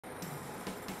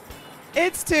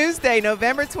It's Tuesday,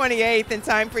 November 28th, and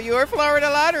time for your Florida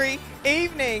Lottery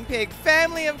Evening Pick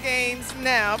family of games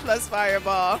now, plus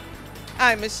Fireball.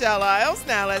 I'm Michelle Isles.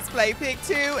 Now let's play Pick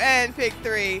 2 and Pick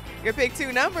 3. Your Pick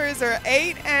 2 numbers are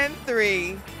 8 and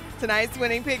 3. Tonight's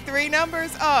winning Pick 3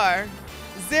 numbers are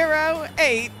 0,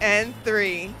 8, and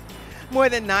 3. More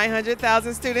than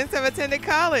 900,000 students have attended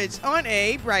college on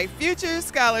a Bright Futures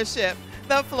Scholarship.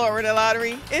 The Florida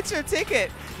Lottery, it's your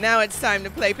ticket. Now it's time to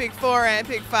play Pick 4 and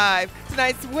Pick 5.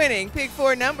 Tonight's winning Pick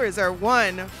 4 numbers are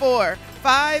 1, 4,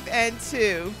 5, and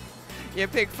 2. Your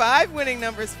Pick 5 winning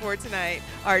numbers for tonight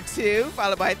are 2,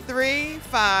 followed by 3,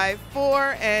 5,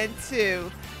 4, and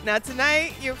 2. Now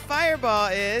tonight, your Fireball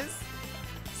is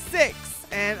 6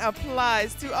 and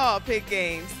applies to all Pick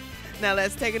games. Now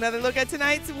let's take another look at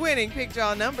tonight's winning Pick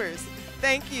Draw numbers.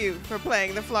 Thank you for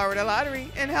playing the Florida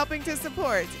Lottery and helping to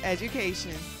support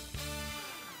education.